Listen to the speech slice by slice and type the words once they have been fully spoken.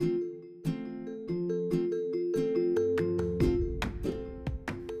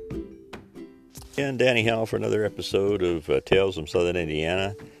again, Danny Howell, for another episode of Tales from Southern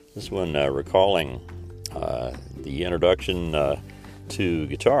Indiana. This one recalling the introduction to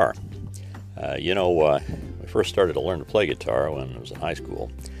guitar. I first started to learn to play guitar when I was in high school.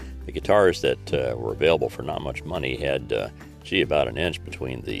 The guitars that were available for not much money had, about an inch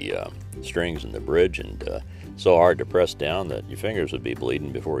between the strings and the bridge, and so hard to press down that your fingers would be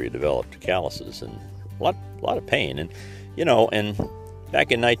bleeding before you developed calluses, and a lot of pain. And back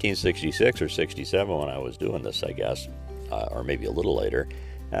in 1966 or 67, when I was doing this, I guess, or maybe a little later,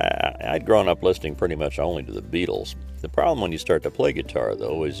 I'd grown up listening pretty much only to the Beatles. The problem when you start to play guitar,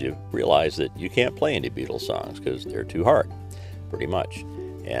 though, is you realize that you can't play any Beatles songs because they're too hard, pretty much.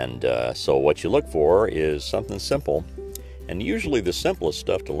 And so what you look for is something simple. And usually the simplest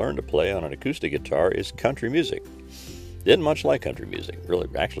stuff to learn to play on an acoustic guitar is country music. Didn't much like country music, really,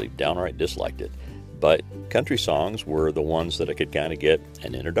 actually downright disliked it. But country songs were the ones that I could kind of get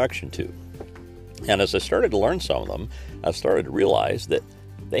an introduction to. And as I started to learn some of them, I started to realize that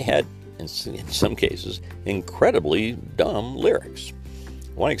they had, in some cases, incredibly dumb lyrics.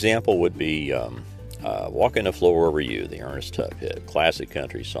 One example would be Walking the Floor Over You, the Ernest Tubb hit, classic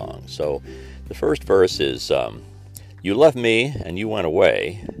country song. So the first verse is, you left me and you went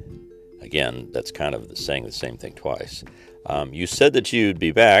away. Again, that's kind of saying the same thing twice. You said that you'd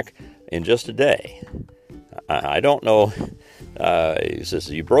be back in just a day. I don't know. He says,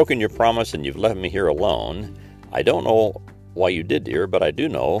 you've broken your promise and you've left me here alone. I don't know why you did, dear, but I do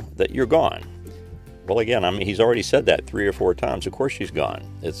know that you're gone. Well, again, he's already said that 3 or 4 times. Of course she's gone.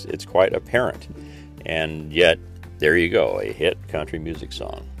 It's quite apparent. And yet, there you go, a hit country music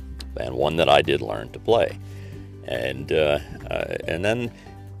song, and one that I did learn to play. And then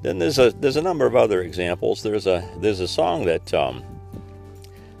there's a number of other examples. There's a song that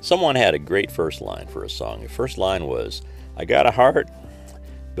someone had a great first line for a song. The first line was, I got a heart,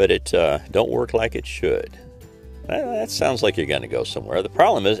 but it don't work like it should. That sounds like you're going to go somewhere. The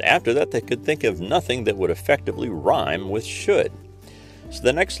problem is, after that, they could think of nothing that would effectively rhyme with should. So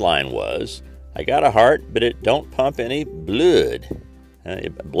the next line was, I got a heart, but it don't pump any blood.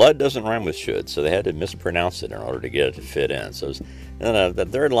 Blood doesn't rhyme with should, so they had to mispronounce it in order to get it to fit in. So the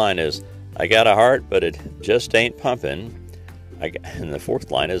third line is, I got a heart, but it just ain't pumping. And the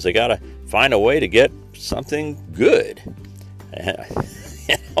fourth line is, I got to find a way to get something good.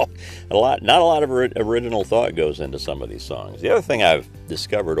 Not a lot of original thought goes into some of these songs. The other thing I've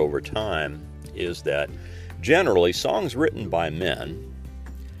discovered over time is that generally songs written by men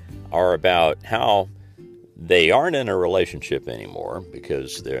are about how they aren't in a relationship anymore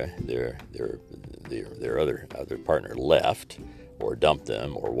because their other partner left or dumped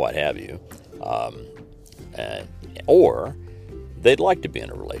them or what have you, or they'd like to be in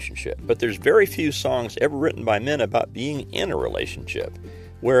a relationship. But there's very few songs ever written by men about being in a relationship,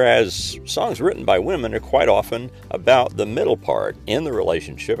 whereas songs written by women are quite often about the middle part in the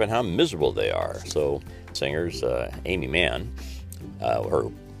relationship and how miserable they are. So singers, Amy Mann, her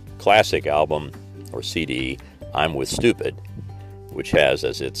classic album or CD, I'm With Stupid, which has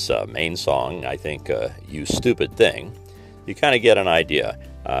as its main song, I think, You Stupid Thing, you kind of get an idea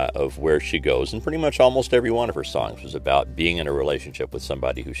of where she goes. And pretty much almost every one of her songs was about being in a relationship with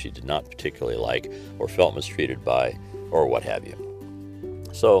somebody who she did not particularly like or felt mistreated by or what have you.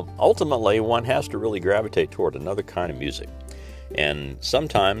 So ultimately, one has to really gravitate toward another kind of music. And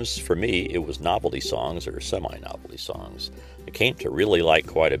sometimes, for me, it was novelty songs or semi-novelty songs. I came to really like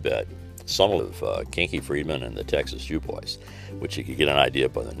quite a bit. Some of Kinky Friedman and the Texas Jewboys, which you could get an idea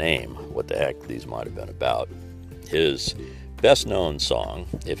by the name what the heck these might have been about. His best-known song,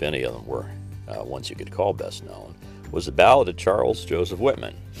 if any of them were ones you could call best-known, was the Ballad of Charles Joseph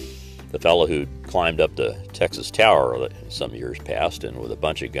Whitman, the fellow who climbed up the Texas Tower some years past and with a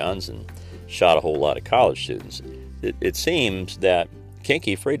bunch of guns and shot a whole lot of college students. It seems that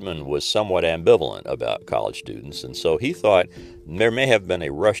Kinky Friedman was somewhat ambivalent about college students, and so he thought there may have been a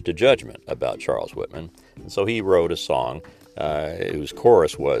rush to judgment about Charles Whitman, and so he wrote a song whose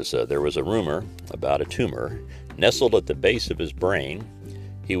chorus was, there was a rumor about a tumor nestled at the base of his brain.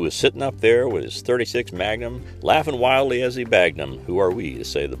 He was sitting up there with his .36 Magnum, laughing wildly as he bagged him. Who are we to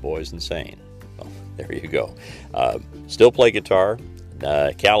say the boy's insane? Well, there you go. Still play guitar.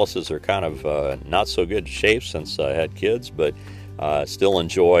 Calluses are kind of not so good shape since I had kids, but still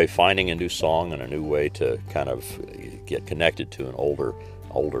enjoy finding a new song and a new way to kind of get connected to an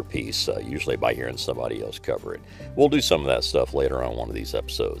older piece, usually by hearing somebody else cover it. We'll do some of that stuff later on one of these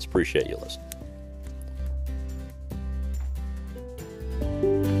episodes. Appreciate you listening.